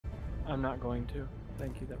I'm not going to.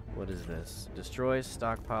 Thank you, though. What is this? Destroy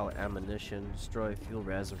stockpile ammunition. Destroy fuel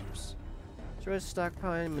reserves. Destroy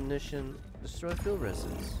stockpile ammunition. Destroy fuel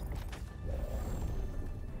reserves.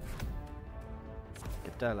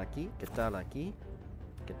 ¿Qué tal aquí? ¿Qué tal aquí?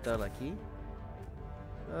 ¿Qué tal aquí?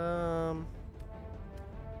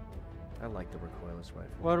 I like the recoilless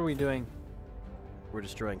rifle. What are we doing? We're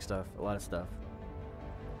destroying stuff. A lot of stuff.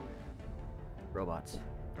 Robots.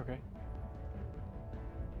 Okay.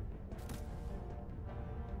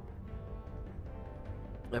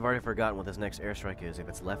 I've already forgotten what this next airstrike is. If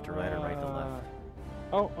it's left to right or right to left.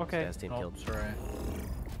 Oh, okay. Stas team killed. Sorry.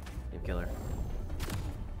 Team killer.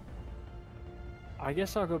 I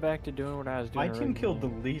guess I'll go back to doing what I was doing. My team killed the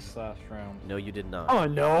least last round. No, you did not. Oh,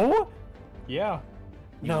 no? Yeah.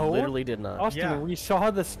 You No. literally did not. Austin, Yeah. we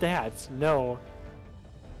saw the stats. No.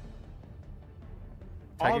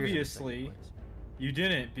 Tigers in Obviously, second place. you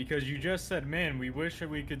didn't, because you just said, man, we wish that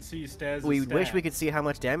we could see Stas' We stats. wish we could see how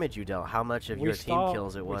much damage you dealt, how much of We your saw- team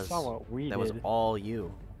kills it was. We saw what we that did. was all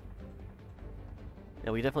you.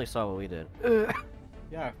 Yeah, we definitely saw what we did.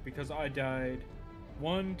 Yeah, because I died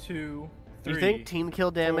 1, 2, 3. You think team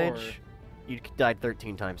kill damage? You died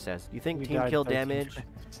 13 times, Stas. You think We team died kill 13 damage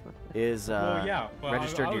times. is Well, yeah, but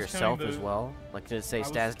registered I to was yourself counting as the- well? Like, to say I was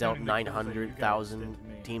Stas dealt counting the kills that you guys 900,000 did to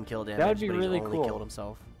me. team kill damage, That would be but really he's only cool. killed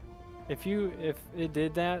himself? If it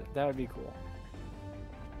did that, that would be cool.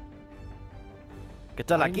 ¿Qué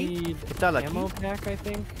tal I aquí? need ¿Qué tal ammo aquí? pack, I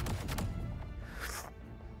think.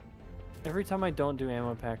 Every time I don't do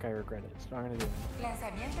ammo pack, I regret it. So I'm gonna do it.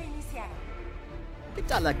 Lanzamiento iniciado. ¿Qué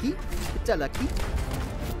tal aquí? ¿Qué tal aquí?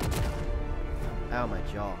 Ow, my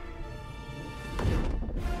jaw.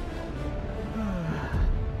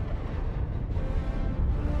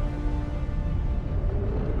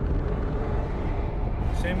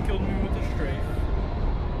 Sam killed me with a strafe.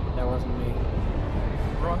 That wasn't me.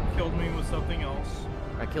 Brock killed me with something else.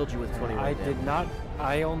 I killed you with 21 I damage. did not.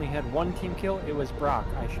 I only had one team kill. It was Brock.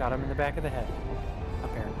 I shot him in the back of the head.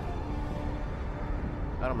 Apparently.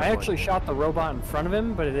 don't I mind actually what- shot the robot in front of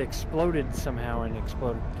him, but it exploded somehow and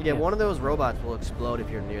exploded. Yeah, one of those robots will explode if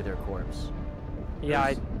you're near their corpse.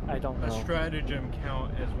 Yeah, I don't A know. stratagem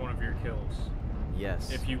count as one of your kills.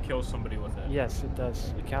 Yes. If you kill somebody with it. Yes, it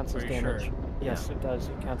does. It counts as Are you damage. sure? Yes, Yeah. it does.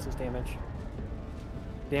 It counts as damage.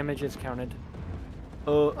 Damage is counted.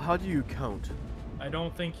 How do you count? I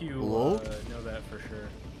don't think you Hello? know that for sure.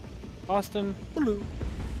 Austin, Hello.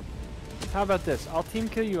 how about this? I'll team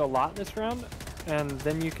kill you a lot this round, and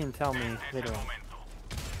then you can tell me later on.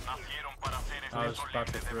 I was about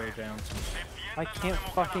to throw down some. I can't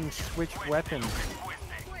fucking switch weapons.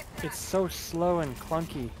 It's so slow and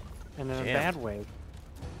clunky, and in a Jammed. bad way.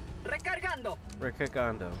 Recargando.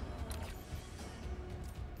 Recargando.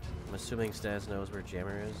 I'm assuming Stas knows where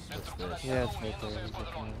Jammer is. What's this? Yeah, it's right there. He's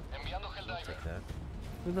looking at it. I'll take that.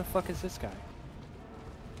 Who the fuck is this guy?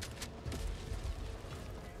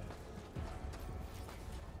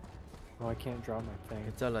 Oh, I can't draw my thing.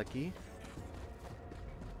 It's lucky.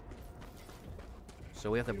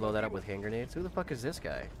 So we have to blow that up with hand grenades? Who the fuck is this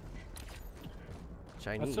guy?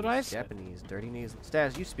 Chinese, what I said. Japanese, dirty knees.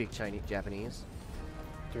 Stas, you speak Chinese, Japanese.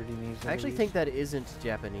 Dirty knees. I actually dirty think that isn't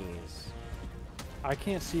Japanese. I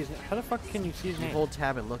can't see his name. How the fuck can you see his You name? hold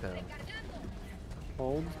tab and look at him.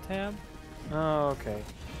 Hold tab? Oh, okay.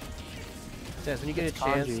 Stas, when you get a It's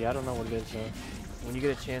chance, kanji. I don't know what it is though. when you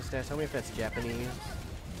get a chance, Stas, tell me if that's Japanese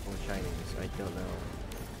or Chinese. I don't know.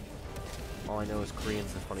 All I know is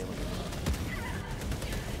Korean's the funny looking one.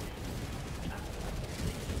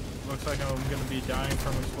 Looks like I'm gonna be dying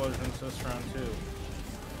from explosions this round too.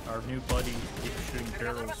 Our new buddy keeps shooting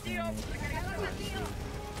barrels from me.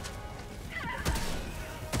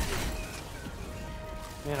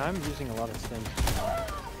 Man, I'm using a lot of stim.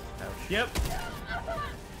 Ouch. Yep.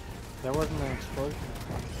 That wasn't an explosion.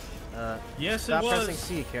 Yes, Stop it was. pressing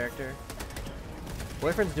C, character.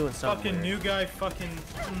 Boyfriend's doing something. Fucking weird. new guy. Fucking.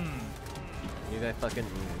 New guy fucking.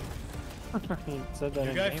 He said that New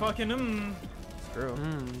in guy. game. Fucking. It's true.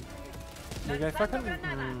 New guy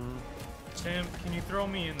fucking. Sam, can you throw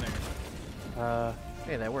me in there?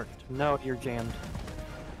 Hey, that worked. No, you're jammed.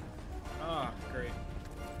 Ah, great.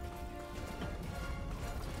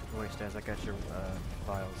 Don't worry, Stas, I got your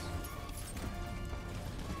files.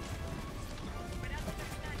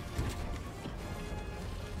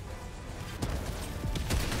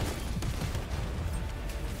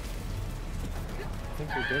 I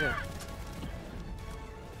think we did it.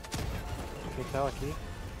 Fatality.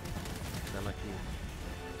 Not like you.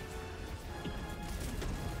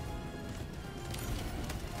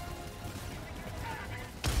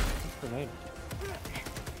 Grenade.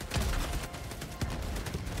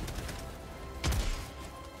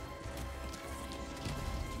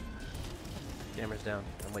 Camera's down.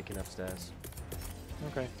 I'm waking up Stas.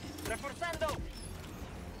 Okay. Reforzando.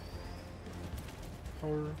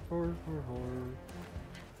 Horror.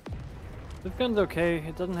 This gun's okay.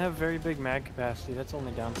 It doesn't have very big mag capacity. That's the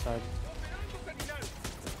only downside.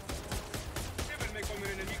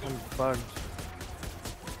 I'm bugged.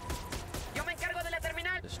 Yo me encargo de la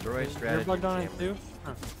terminal. Destroy You're strategy. bugged on it camera. too?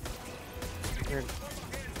 Huh. Weird.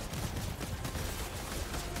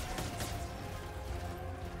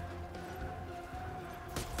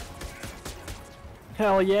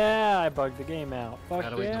 Hell yeah! I bugged the game out. Fuck How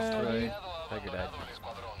do we yeah! destroy? Tiger died.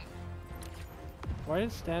 Why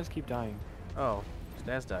does Stas keep dying? Oh,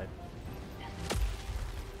 Stas died.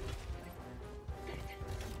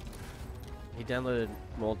 He downloaded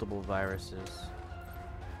multiple viruses.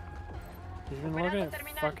 He's been looking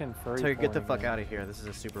at fucking furry So get the porn fuck again. out of here. This is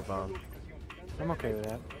a super bomb. I'm okay with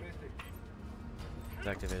that. It's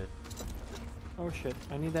activated. Oh shit,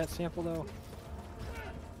 I need that sample though.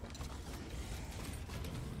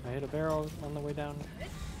 I hit a barrel on the way down.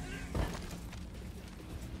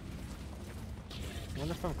 I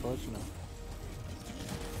wonder if I'm close enough.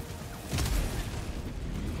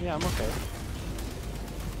 Yeah, I'm okay.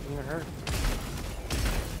 Doesn't hurt.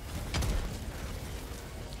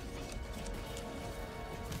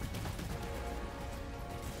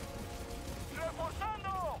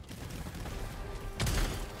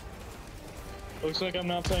 Looks like I'm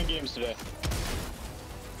not playing games today.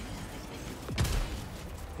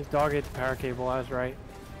 His dog ate the power cable, I was right.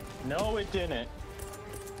 No, it didn't.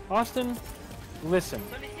 Austin, listen.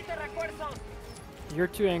 Solicito refuerzos. You're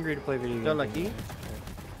too angry to play video games. Don't like you?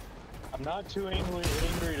 I'm not too angry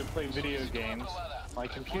to play video games. My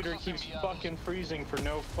computer keeps fucking freezing for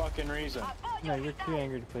no fucking reason. No, you're too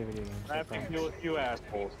angry to play video games. I have to deal with you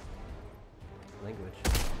assholes. Language.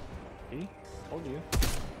 See? Told you.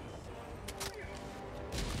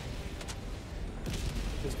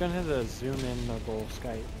 This gun has a zoom-in-able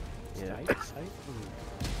sight. Yeah. Sight?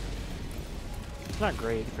 It's not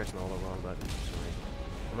great. You're pressing all the wrong buttons. Sorry.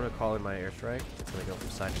 I'm gonna call in my airstrike. It's gonna go from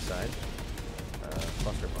side to side.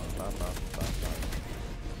 Cluster bomb.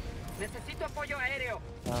 Necesito apoyo aéreo.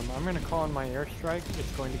 I'm gonna call in my airstrike.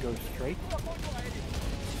 It's going to go straight.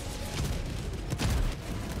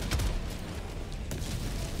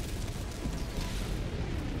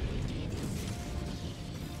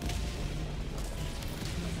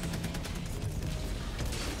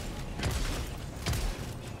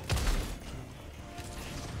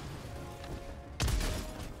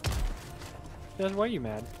 Des, why are you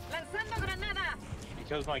mad? Lanzando granada.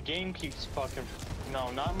 Because my game keeps fucking... No,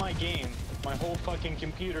 not my game. My whole fucking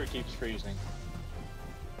computer keeps freezing.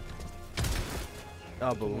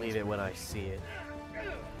 I'll believe it when I see it.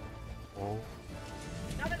 Oh,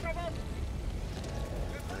 Nave robot.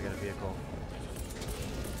 I got a vehicle.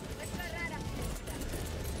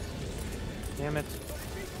 Damn it.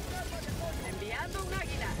 Enviando un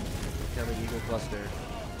águila. Coming Eagle cluster.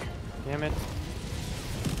 Damn it.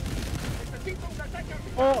 Necesito un ataque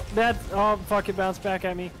orbital. Oh, that. Oh, fuck, it bounced back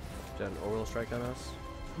at me. Is that an orbital strike on us?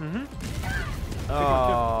 Mm-hmm.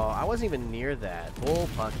 Oh, I wasn't even near that. Bull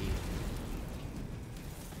punky.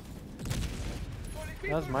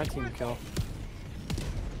 That was my team kill.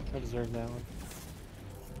 I deserved that one.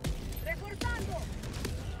 Reforzando.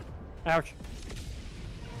 Ouch.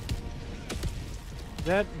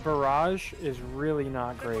 That barrage is really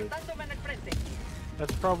not great. Reportándome en el frente.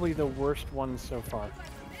 That's probably the worst one so far.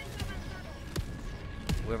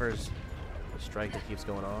 Whoever's strike that keeps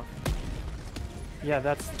going off. Yeah,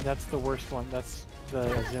 that's the worst one. That's the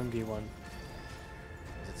Azumbi one.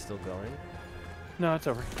 Is it still going? No, it's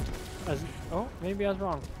over. Oh, maybe I was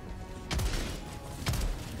wrong.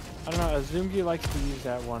 I don't know, Azumbi likes to use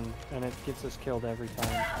that one, and it gets us killed every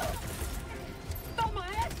time. Toma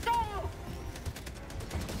esto.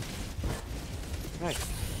 Nice.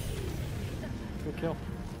 Good kill.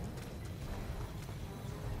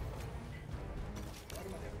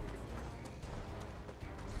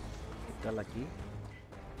 Got lucky.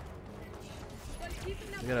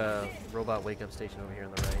 We got a robot wake up station over here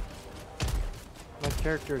on the right. My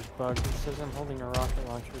character is bugged. It says I'm holding a rocket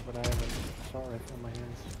launcher, but I have an assault rifle in my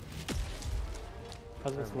hands.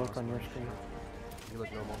 How's this look on your screen? You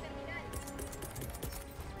look normal.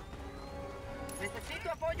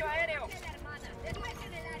 Necesito apoyo aéreo.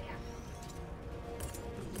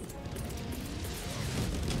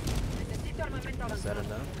 Necesito armamento Is that avanzado.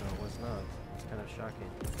 enough? No, it was not. It's kind of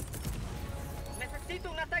shocking. Necesito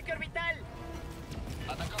un ataque orbital.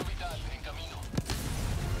 Ataque orbital en camino.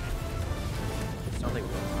 Something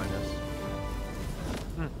was behind us.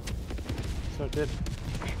 So it did.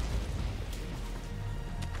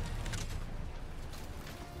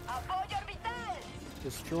 Apoyo orbital.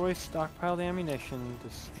 Destroy stockpiled ammunition.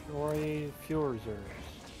 Destroy fuel reserves.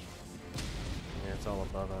 Yeah, it's all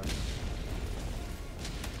above us.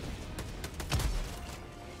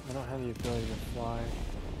 I don't have the ability to fly.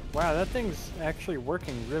 Wow, that thing's actually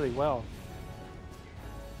working really well.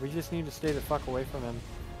 We just need to stay the fuck away from him.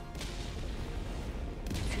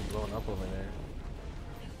 He's blowing up over there.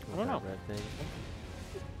 I don't know. Red thing.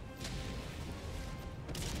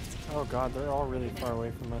 Oh god, they're all really far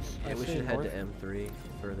away from us. Yeah, I we say should head north. to M3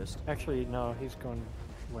 furthest. Actually, no, he's going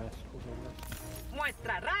west. We'll go west.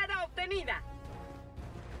 Muestra rara obtenida.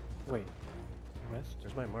 Wait. West?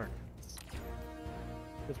 There's my mark.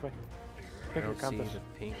 This way. I Pick your don't see compass. the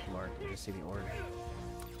pink mark, I just see the orange.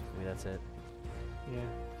 Maybe that's it. Yeah.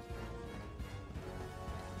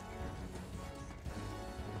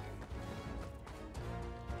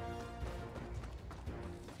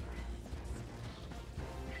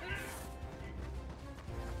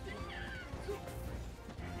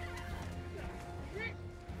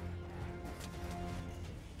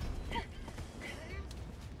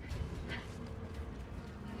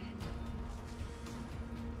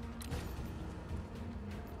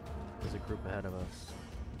 There's a group ahead of us.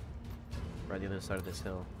 Right on the other side of this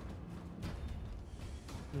hill.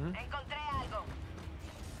 Encontré algo.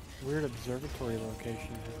 Weird observatory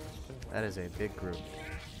location. That is a big group.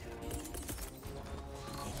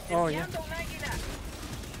 Oh, yeah. Enviando un águila.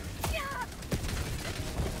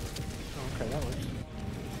 Oh, okay, that works.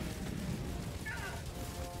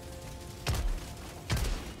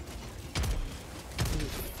 He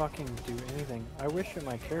just fucking do anything. I wish that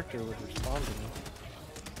my character would respond to me.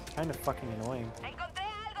 Kinda fucking annoying. Encontré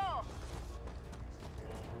algo.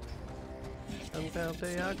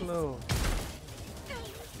 Santiago.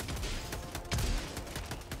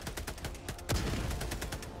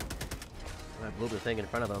 I blew the thing in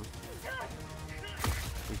front of him.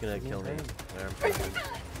 He's gonna kill me. Okay. There, I'm fine.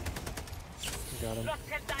 Got him. Los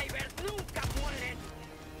Helldivers nunca mueren.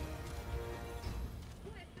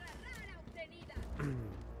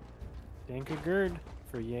 Thank you, Gerd,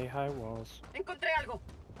 for yay high walls. Encontré algo.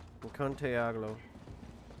 Santiago.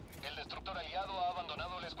 El destructor aliado ha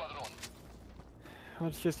abandonado el escuadrón. Well,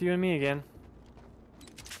 it's just you and me again.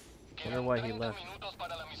 Wonder why he 30 left. minutos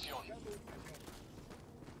para la misión.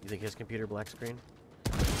 You think his computer black screen?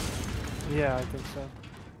 Yeah, I think so.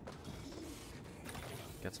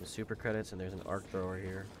 Got some super credits and there's an arc thrower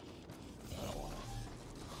here.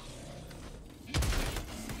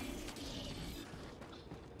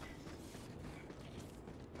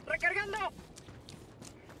 Recargando.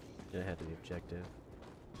 Gonna have to be objective.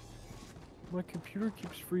 My computer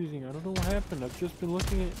keeps freezing. I don't know what happened. I've just been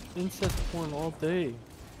looking at incest porn all day.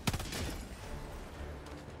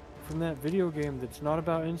 From that video game that's not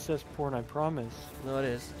about incest porn, I promise. No, it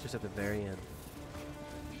is. Just at the very end.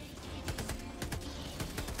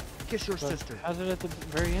 Kiss your But sister. how's it at the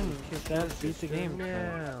very end? That beat the game.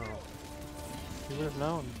 now. You would have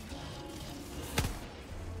known.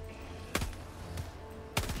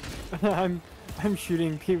 I'm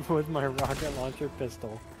shooting people with my rocket launcher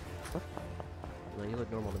pistol. No, you look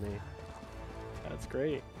normal to me. That's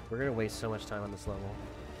great. We're gonna waste so much time on this level.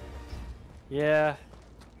 Yeah.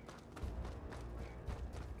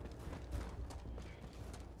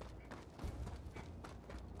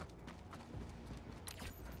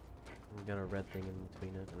 We got a red thing in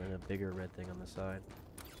between it, and then a bigger red thing on the side.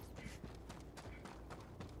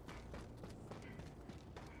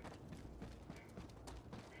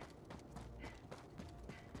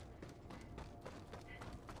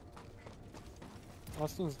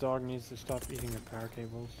 Austin's dog needs to stop eating the power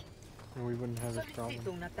cables, or we wouldn't have this problem.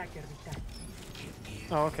 Solicito un ataque orbital.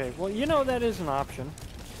 Oh, okay. Well, you know that is an option.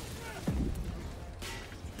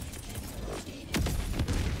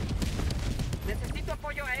 Necesito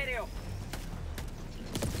apoyo aéreo.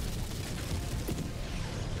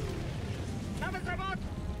 ¡Naves robot!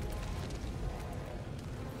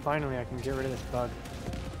 Finally, I can get rid of this bug.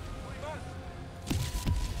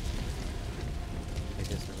 I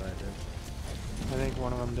just survived it. I think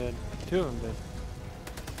one of them did. Two of them did.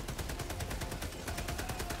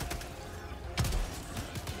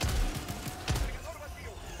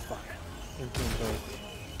 Fuck. Empty both.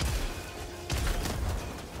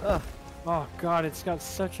 Ugh. Oh god, it's got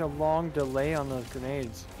such a long delay on those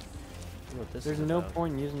grenades. I don't know what this There's is no about.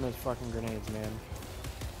 point in using those fucking grenades, man.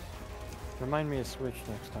 Remind me to switch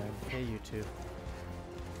next time. Hey, you two.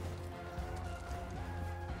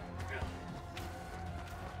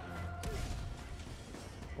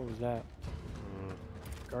 What was that? Mm.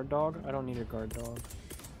 Guard dog? I don't need a guard dog.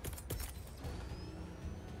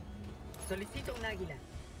 Solicito un águila.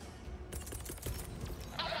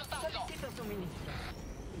 Solicito suministro.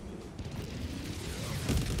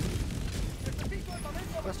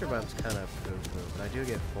 Cluster bomb's kind of poo-poo, but I do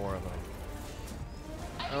get 4 of them.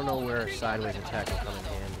 I don't know where a sideways attack will come in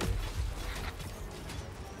handy.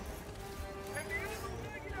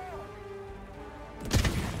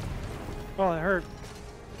 Oh, it hurt.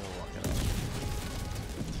 I'm gonna walk it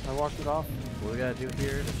off. I walked it off. What we gotta do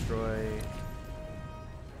here? Destroy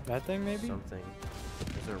That thing, maybe? something.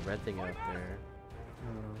 There's a red thing out there.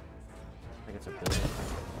 Oh. I think it's a building.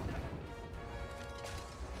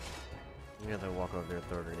 I'm gonna have to walk over there and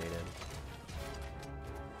throw a grenade in.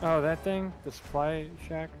 Oh, that thing? The supply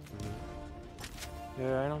shack? Mm-hmm.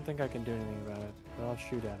 Yeah, I don't think I can do anything about it, but I'll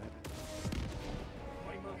shoot at it.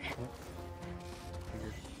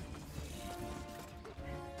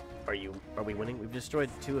 Are we winning? We've destroyed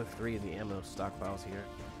 2 of 3 of the ammo stockpiles here.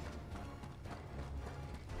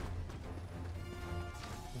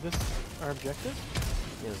 Is this our objective?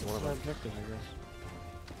 Yeah, there's one of Our them. objective, I guess.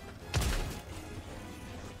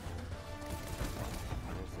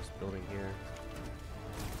 There's this building here.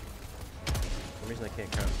 For some reason I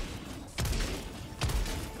can't count.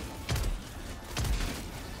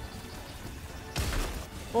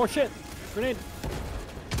 Oh shit! Grenade!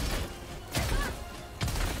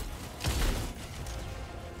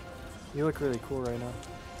 You look really cool right now.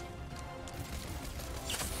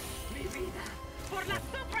 Mi vida. Por la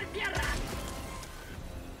super tierra.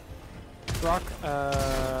 Rock,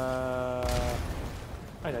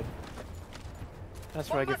 I died. That's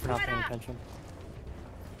what I get for not paying attention.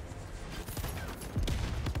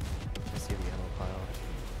 I see the ammo pile.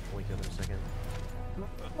 Wait a second.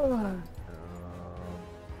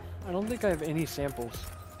 I don't think I have any samples.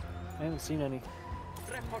 I haven't seen any.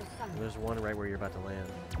 Reforzando. There's one right where you're about to land.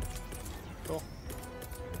 Cool.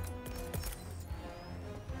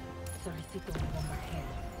 Solicito una bomba gel.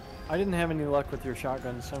 I didn't have any luck with your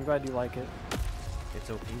shotgun, so I'm glad you like it. It's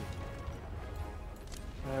OP.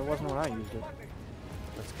 It wasn't when I used it.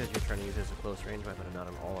 That's because you're trying to use it as a close range weapon and not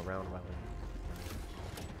an all-around weapon.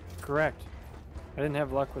 Correct. I didn't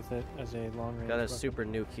have luck with it as a long range Got a weapon. super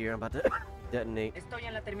nuke here. I'm about to detonate. Estoy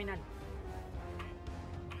en la terminal.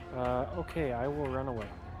 Okay, I will run away.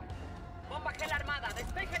 Bomba gel armada.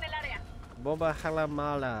 Despejen el área. Boba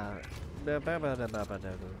halamala.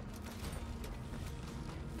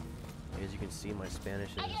 As you can see, my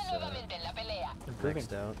Spanish is Improving.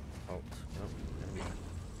 maxed out. Alt. Nope. Enemy.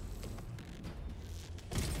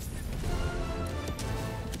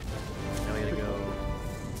 Now we gotta go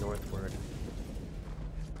northward.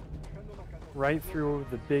 Right through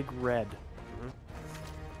the big red.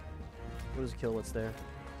 We'll just kill what's there.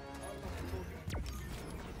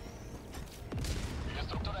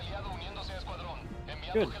 Destructor aliado uniéndose a escuadrón.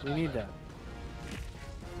 Enviando Good, we Helldivers. need that.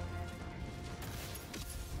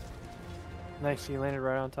 Nice, you landed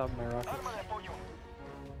right on top of my rocket. Arma de apoyo.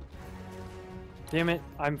 Damn it,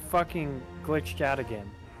 I'm fucking glitched out again.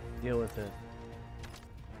 Deal with it.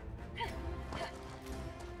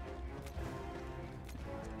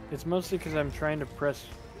 It's mostly because I'm trying to press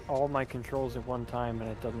all my controls at one time and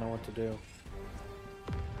it doesn't know what to do.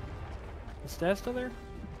 Is Dad still there?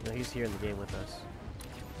 No, he's here in the game with us.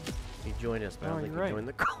 He joined us, but I Oh, don't think you're he right. joined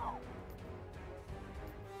the call.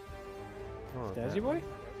 Oh, Dazzy that- boy?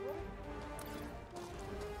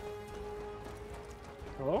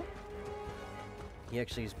 Hello? He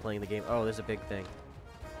actually is playing the game. Oh, there's a big thing.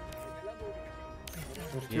 There's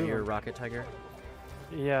Do you have two your of them. rocket tiger?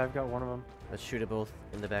 Yeah, I've got one of them. Let's shoot it both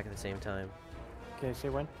in the back at the same time. Okay, say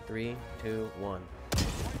when. 3, 2, 1.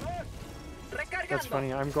 Recargando. That's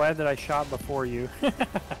funny. I'm glad that I shot before you. You're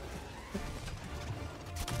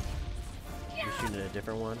shooting at a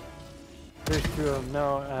different one? There's two of them.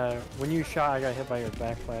 No, when you shot, I got hit by your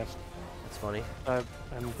back blast. That's funny. I'm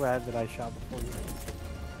glad that I shot before you.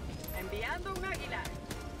 Enviando un águila.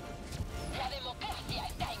 La democracia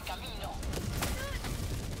está en camino.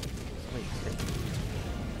 Wait,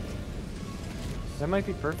 That might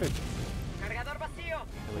be perfect. Cargador vacío.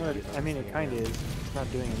 No, I mean, it kind of is. It's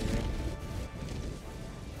not doing anything.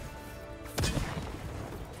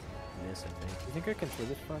 Miss, I think. You think I can throw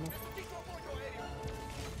this far enough?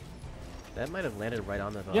 That might have landed right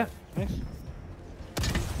on the Yeah, nice.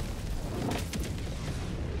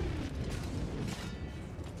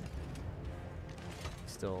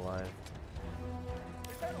 Still alive.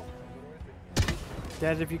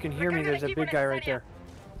 Dad, if you can hear me, there's a big guy right there.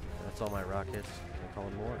 That's all my rockets. Can I call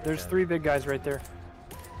in more? There's Yeah. 3 big guys right there.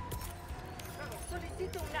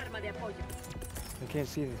 Solicito un arma de apoyo. I can't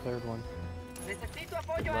see the third one. Necesito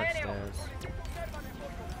apoyo Good luck, aéreo. Staz.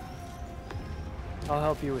 I'll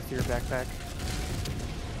help you with your backpack.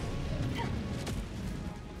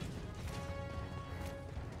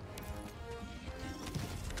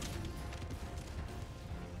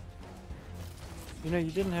 You know,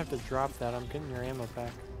 you didn't have to drop that. I'm getting your ammo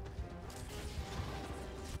back.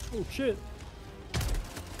 Oh shit!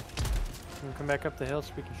 Can we come back up the hill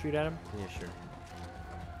so we can shoot at him? Yeah, sure.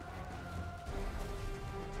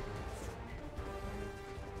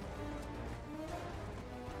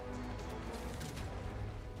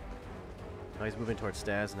 Oh, he's moving towards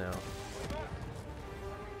Staz now.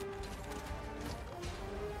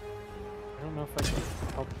 I don't know if I can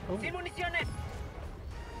help. Oh, Sin municiones.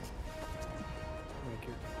 thank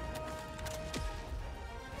you.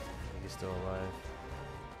 I think he's still alive.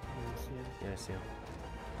 Let me see it. Yeah, I see him.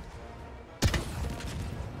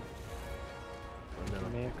 Oh You no.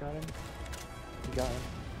 may have got him. You got him.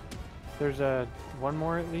 There's one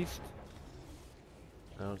more at least.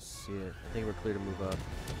 I don't see it. I think we're clear to move up.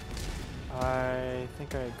 I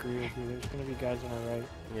think I agree with you. There's gonna be guys on our right.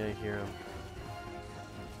 Yeah, I hear him.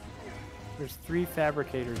 There's 3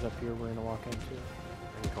 fabricators up here we're gonna walk into.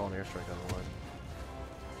 I can call an airstrike on one.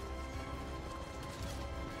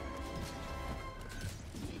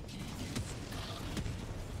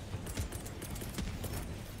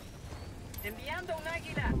 Enviando un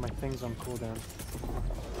águila. Oh, my thing's on cooldown.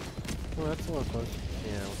 Oh, that's a little close.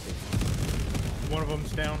 Yeah, we'll see. One of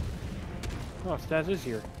them's down. Oh, Staz is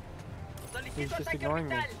here. He's Solicito just ataque ignoring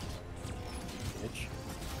me. orbital. Bitch.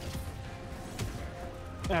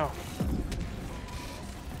 Ow.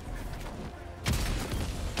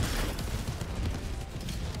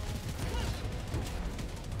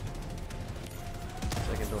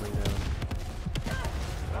 Second building down.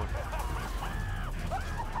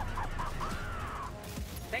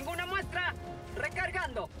 Tengo una muestra.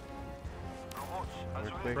 Recargando. We're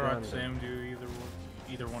quick Brock, on. Sam, do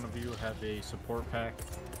either one of you have a support pack?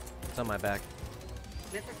 It's on my back.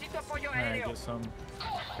 Necesito apoyo Alright, aéreo. get some.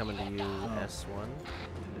 Coming to you, S1.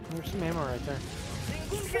 There's some ammo right there.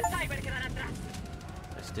 Ningún Helldiver quedará atrás.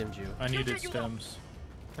 I stimmed you. I needed stems.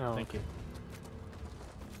 Oh, Thank you.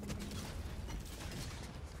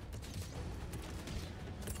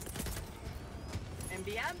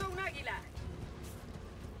 Enviando un águila.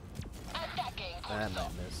 That might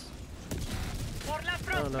miss. Por la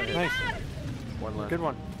Oh, no, prosperidad. nice. One left. Good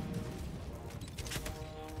one.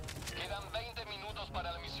 Quedan 20 minutos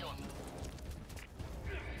para la misión.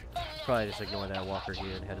 Probably just ignore that walker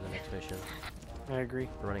here and head to the next mission. I agree.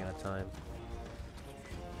 We're running out of time.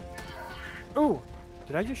 Oh!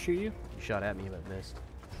 Did I just shoot you? You shot at me but missed.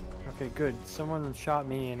 Okay, good. Someone shot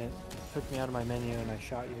me and it took me out of my menu and I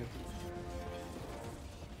shot you.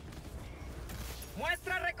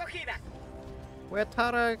 Muestra recogida.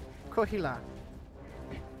 Wetara Kohila.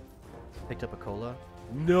 Picked up a cola.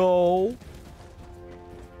 No!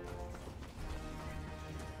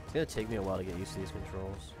 It's gonna take me a while to get used to these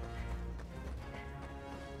controls.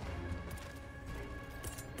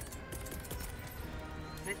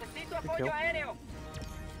 Necesito kill. apoyo aéreo.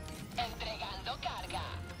 Entregando carga.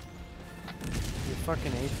 Your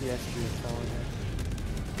fucking ATSG is telling me.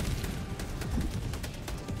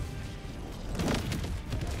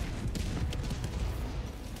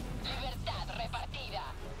 Libertad repartida.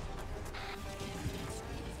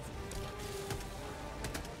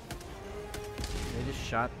 They just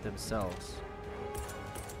shot themselves.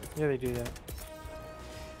 Yeah, they do that.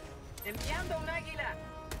 Enviando un águila.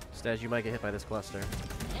 Staz, you might get hit by this cluster.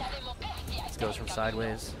 La democracia This goes from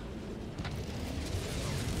sideways.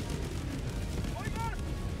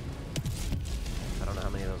 I don't know how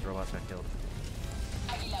many of those robots got killed.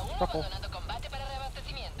 Águila 1 Couple. abandonando combate para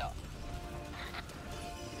reabastecimiento.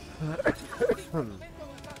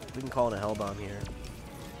 We can call it a hell bomb here.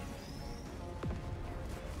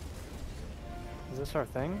 Is this our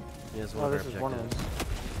thing? Yeah, it's Oh, one of our this is one of them. objectives.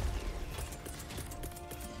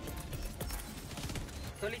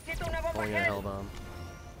 Solicito una bomba Calling it a hell gel. bomb.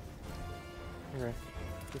 Okay.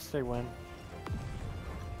 Just say when.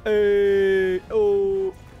 Hey,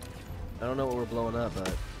 oh. I don't know what we're blowing up,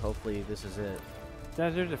 but hopefully this is it.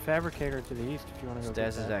 Staz, there's a fabricator to the east if you want to go Staz get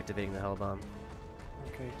is that. activating the hell bomb.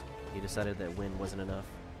 Okay. He decided that wind wasn't enough.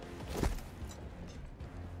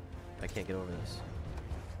 I can't get over this.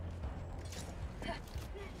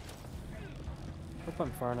 Hope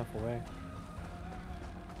I'm far enough away.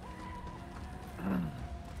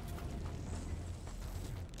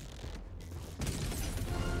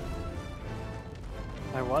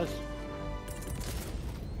 I was.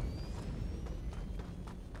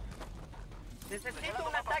 Necesito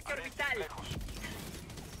un ataque orbital.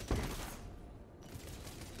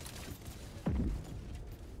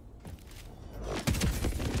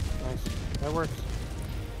 Nice. That works.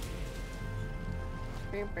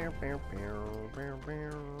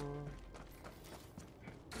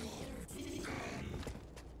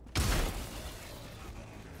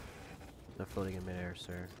 The floating in midair,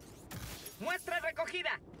 sir. Muestra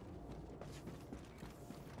recogida.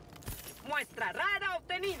 Muestra rara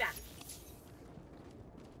obtenida.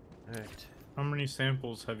 Alright. How many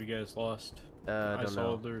samples have you guys lost? I Don't saw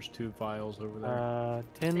know. there's 2 vials over there.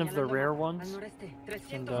 10 of the Señalando rare al ones. noreste,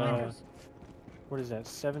 300 And, metros. what is that?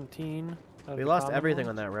 17. Of We the lost common everything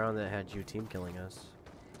on ones? that round that had you team killing us.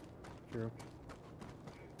 True.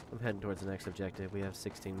 I'm heading towards the next objective. We have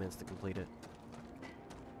 16 minutes to complete it.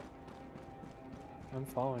 I'm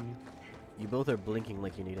following you. You both are blinking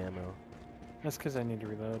like you need ammo. That's because I need to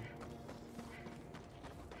reload.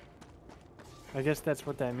 I guess that's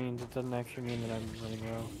what that means. It doesn't actually mean that I'm running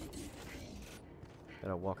low.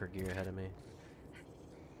 Got a walker gear ahead of me.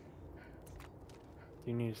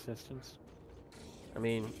 Do you need assistance? I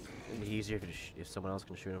mean, it'd be easier if someone else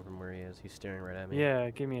can shoot him from where he is. He's staring right at me. Yeah,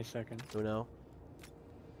 give me a second. Uno?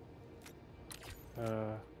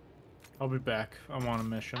 I'll be back. I'm on a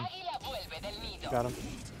mission. Got him.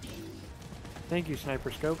 Thank you,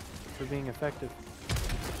 Sniper Scope, for being effective.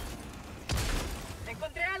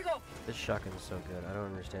 Encontré algo. This shotgun is so good. I don't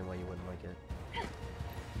understand why you wouldn't like it.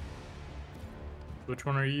 Which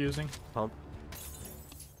one are you using? Pump.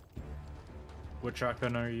 What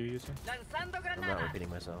shotgun are you using? Lanzando I'm not granada. repeating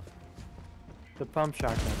myself. The pump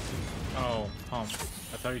shotgun. Oh, pump.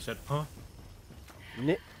 I thought you said, huh?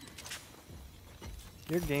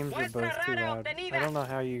 Your games are both too loud. I don't know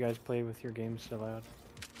how you guys play with your games so loud.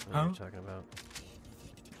 What are you talking about?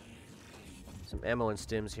 Some ammo and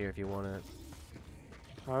stims here if you want it.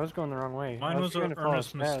 Oh, I was going the wrong way. I Mine was trying an to follow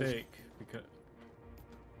earnest Spaz. mistake. Because...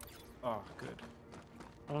 Oh, good.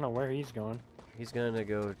 I don't know where he's going. He's gonna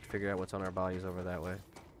go figure out what's on our bodies over that way.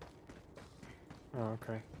 Oh,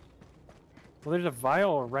 okay. Well, there's a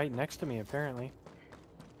vial right next to me, apparently.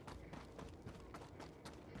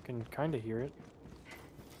 I can kind of hear it.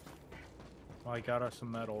 Well, I got us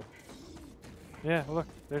some metal. Yeah, look,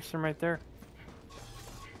 there's some right there.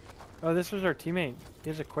 Oh, this was our teammate. He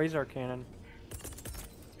has a quasar cannon.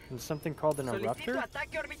 And something called an eruptor? Solicito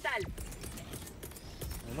ataque orbital.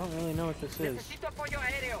 I don't really know what this is. Necesito apoyo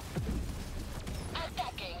aéreo.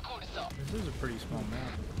 This is a pretty small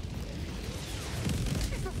map.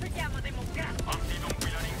 Eso se llama democracia.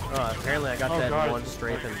 Oh, apparently I got Oh, that God. one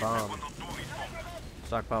strafe and bomb.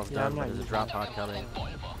 Stockpile's Yeah, done, I'm but not there's a using drop pod coming.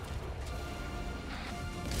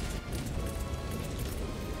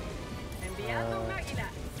 Enviando un águila.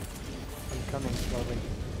 I'm coming slowly.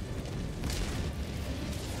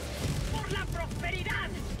 Por la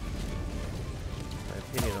prosperidad. My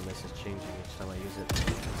opinion on this is changing each time I use it.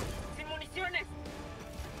 Sin municiones.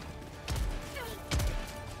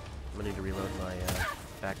 I'm gonna need to reload my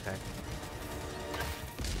backpack.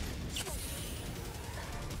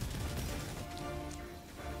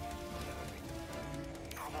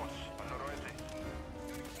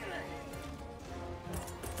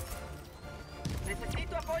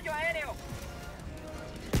 Necesito apoyo aéreo.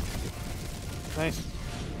 Nice.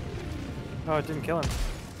 Oh, it didn't kill him.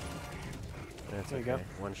 That's There you okay.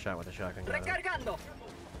 go. One shot with a shotgun gun. Recargando.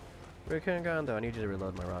 Recargando. I need you to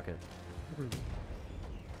reload my rocket.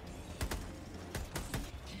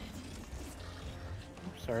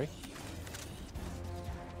 Sorry.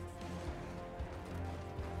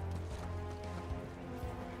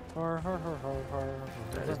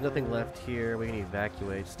 There's nothing left here. We can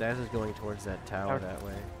evacuate. Stas is going towards that tower Okay. that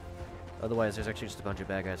way. Otherwise, there's actually just a bunch of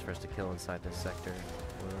bad guys for us to kill inside this sector.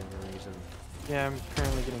 For whatever reason. Yeah, I'm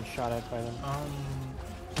currently getting shot at by them.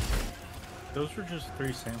 Those were just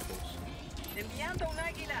 3 samples. Enviando un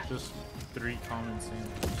águila. Just 3 common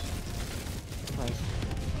samples. Nice.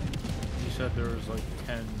 You said there was like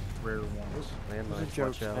 10 rare ones. Landmines. joke,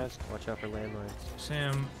 Watch out. Stas. Watch out for landmines.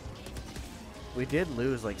 Sam, We did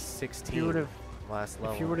lose like 16 would've- last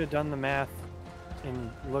level. If you would have done the math and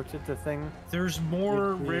looked at the thing, there's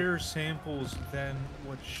more We- rare samples than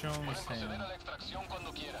what's shown, Sam.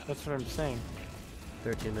 that's what I'm saying.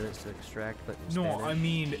 13 minutes to extract, but in No, Spanish. I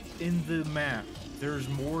mean, in the map, there's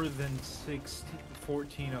more than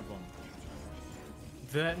 14 of them.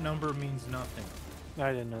 That number means nothing.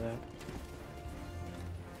 I didn't know that.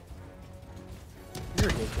 You're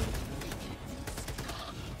ridiculous.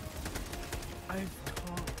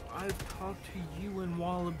 I've talked to you and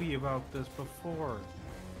Wallaby about this before.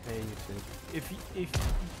 Hey, YouTube. If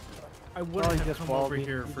I wouldn't Probably have just come Wallaby. over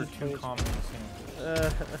here He for just 2 chose- common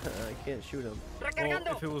samples. I can't shoot him. Well,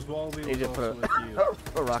 Recargando. if it was Wallaby, Need it to was put also with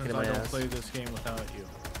you. a rocket Since in my I don't ass. play this game without you.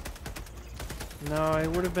 No, it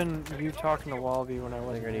would have been you talking to Wallaby when I I think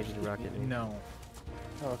wasn't. I need you to rocket me. No.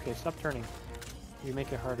 Oh, okay, stop turning. You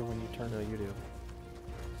make it harder when you turn. No, you do.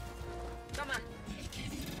 Toma.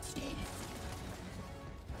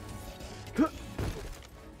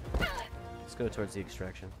 go towards the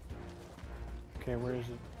extraction. Okay, where is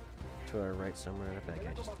it? To our right somewhere. That bad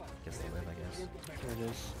guy just guess they live, I guess. There it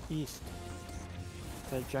is. East.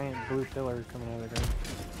 That giant blue pillar coming out of the ground.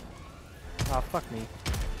 Ah, fuck me.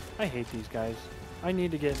 I hate these guys. I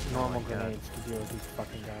need to get normal my God. grenades to deal with these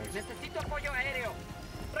fucking guys. Necesito apoyo aéreo.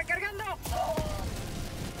 Recargando.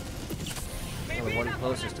 Well, the one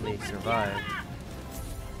closest to me survived.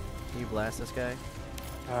 Can you blast this guy?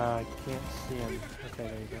 I can't see him. Okay,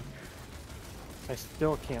 there you go. I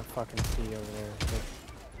still can't fucking see over there. But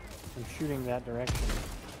I'm shooting that direction.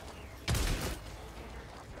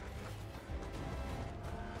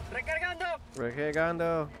 Recargando.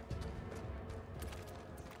 Recargando!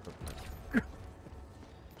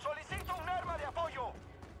 Solicito un arma de apoyo.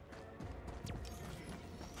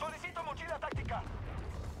 Solicito mochila táctica.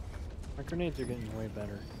 My grenades are getting way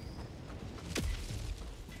better.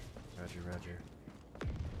 Roger, roger.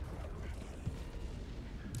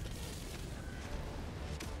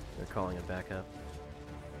 They're calling it back up.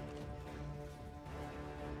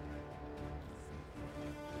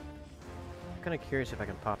 I'm kind of curious if I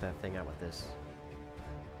can pop that thing out with this.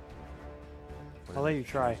 I'll let you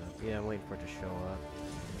try. Yeah, I'm waiting for it to show up.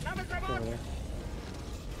 Dame It's over sabor. there.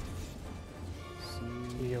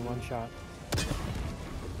 You get one shot.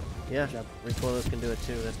 Yeah, Good job. recoilless can do it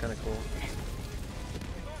too. That's kind of cool.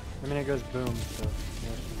 I mean, it goes boom, so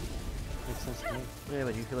yeah, makes sense to me. Yeah,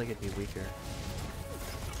 but you feel like it'd be weaker.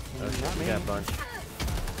 Oh Not shit, we me. got a bunch.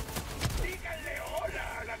 Díganle hola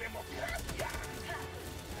a la democracia.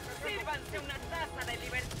 Sírvanse una taza de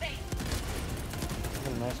libertad. I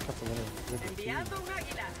got a nice couple little liberties. Enviando un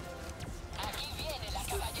águila.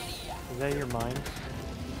 Is that your mine?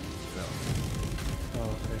 No. Oh,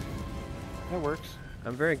 okay. That works.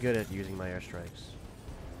 I'm very good at using my airstrikes.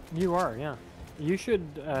 You are, yeah. You should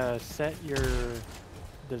set your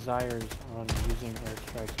desires on using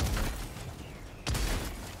airstrikes on there.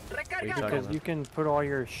 What are you talking Recargando. Because about? you can put all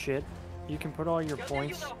your shit, you can put all your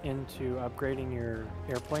points into upgrading your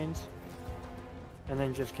airplanes, and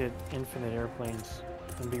then just get infinite airplanes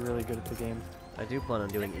and be really good at the game. I do plan on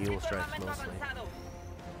doing eel Necesito strikes armamento mostly. avanzado.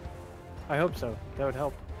 I hope so. That would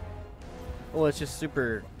help. Well, it's just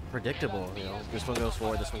super predictable, you know. This one goes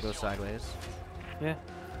forward, this one goes sideways. Yeah.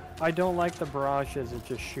 I don't like the barrages that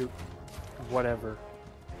just shoot whatever.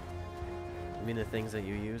 I mean the things that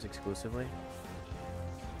you use exclusively?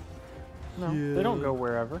 No, they don't go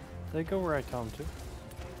wherever. They go where I tell them to.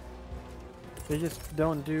 They just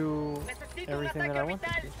don't do Necesito un everything that I ataque want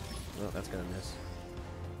them orbital. to. Well, that's gonna miss.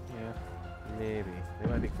 Yeah. Maybe. They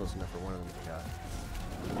might be close enough for one of them to got.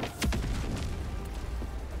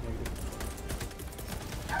 Maybe.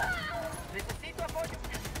 Necesito apoyo.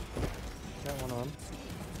 Got one of them.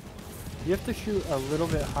 You have to shoot a little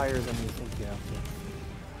bit higher than you think you have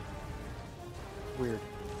to. Weird.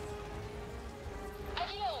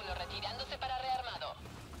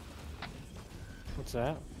 What's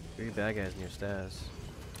that? 3 bad guys near Stas.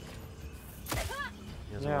 He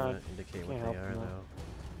doesn't Yeah, want to indicate what can't they help are, him out. though.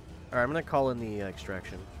 Alright, I'm gonna call in the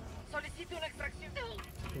extraction. Solicito una extracción.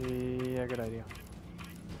 Yeah, good idea.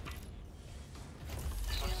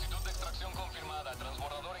 Solicitud de extracción confirmada.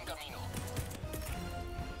 Transbordador en camino.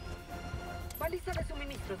 Baliza de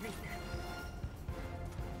suministros lista.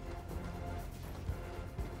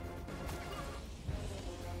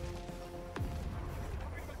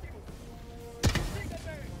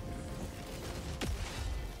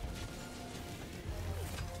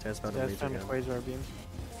 Stas found a That's laser time to gun. quasar beam.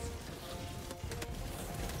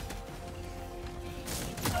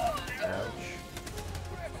 Ouch.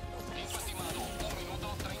 Tiempo estimado. 1 minuto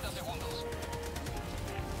 30 segundos.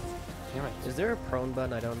 Damn it. Is there a prone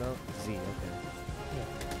button? I don't know. Z, okay.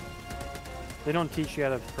 They don't teach you how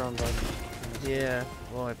to prone button. Yeah,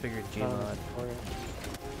 well, I figured Not in the Gmod. tutorial.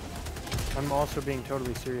 I'm also being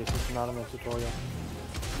totally serious. It's not in the tutorial.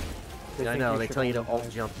 They Yeah, I think know, they should tell you to only alt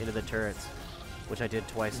dive. jump into the turrets, which I did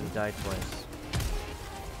twice and died twice.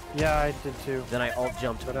 Yeah, I did too. Then I alt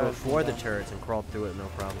jumped But I was before the dumb. turrets and crawled through it no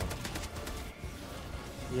problem.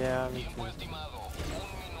 Yeah, me Tiempo too. estimado. 1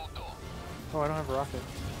 minuto. Oh, I don't have a rocket.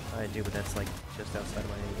 I do, but that's like just outside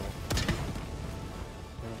my angle.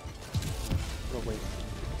 What a waste.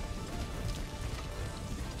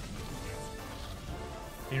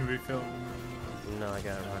 Can you refill? No, I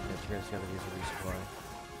got a rocket. You're just gonna use a resupply.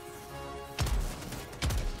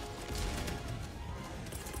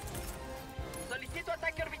 Solicito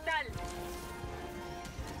ataque orbital.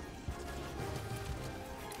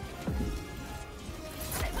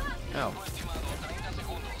 Ow. Tiempo estimado. 30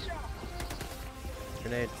 segundos.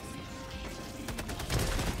 Grenade.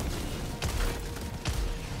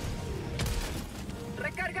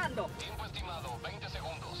 Recargando. Tiempo estimado. 20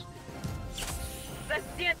 segundos. Se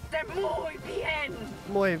siente muy bien.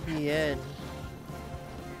 Muy bien.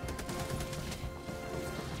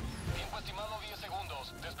 Tiempo estimado 10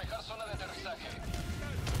 segundos. Despejar zona de aterrizaje.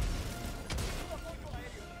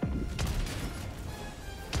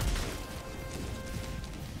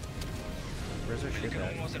 Where's our ship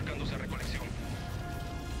at? Acercándose a recolección.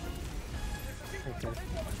 Okay.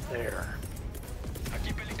 There.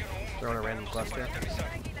 Aquí Pelícano 1. Throwing a random cluster.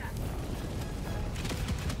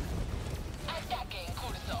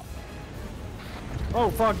 Oh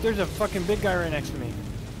fuck, there's a fucking big guy right next to me.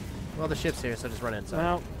 Well, the ship's here, so just run inside.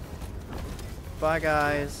 Well, Bye,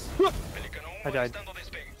 guys. I died.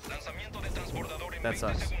 That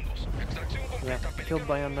sucks. Yeah, killed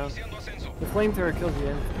by unknown. The flamethrower kills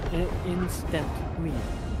you instantly.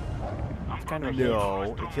 It's kind of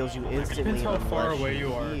No, it kills you instantly. Depends how far unless away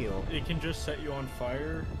you are. heal. It can just set you on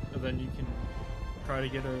fire, and then you can try to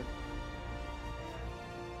get a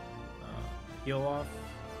heal off,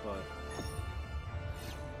 but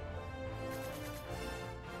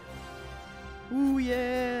Ooh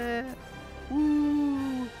yeah!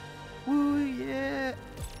 Ooh! Ooh yeah!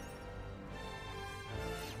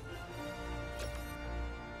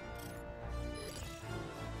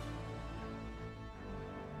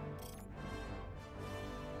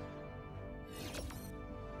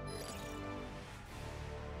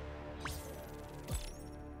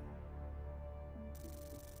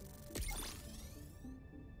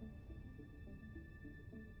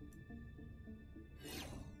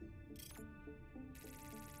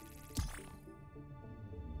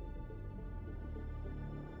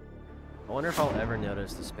 I wonder if I'll ever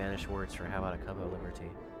notice the Spanish words for how about a cup of liberty.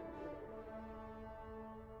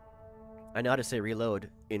 I know how to say reload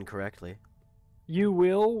incorrectly. You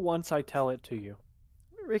will once I tell it to you.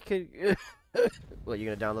 Well, you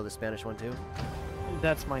gonna download the Spanish one too?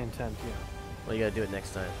 That's my intent, yeah. Well, you gotta do it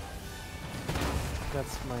next time.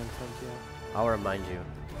 That's my intent, yeah. I'll remind you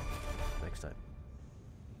next time.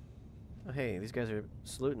 Oh, hey, these guys are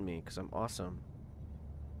saluting me because I'm awesome.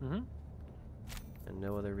 Mm-hmm. And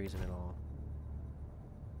no other reason at all.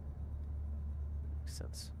 Makes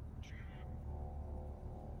sense.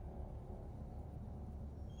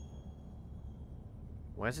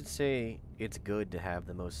 Why does it say it's good to have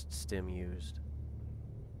the most stim used?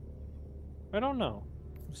 I don't know.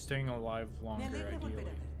 staying alive longer, ideally.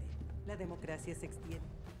 La democracia se extiende.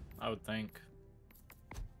 I would think.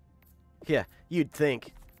 Yeah, you'd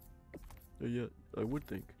think. Yeah, I would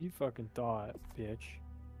think. You fucking thought, bitch.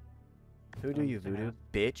 Who do you, Voodoo?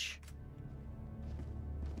 Bitch?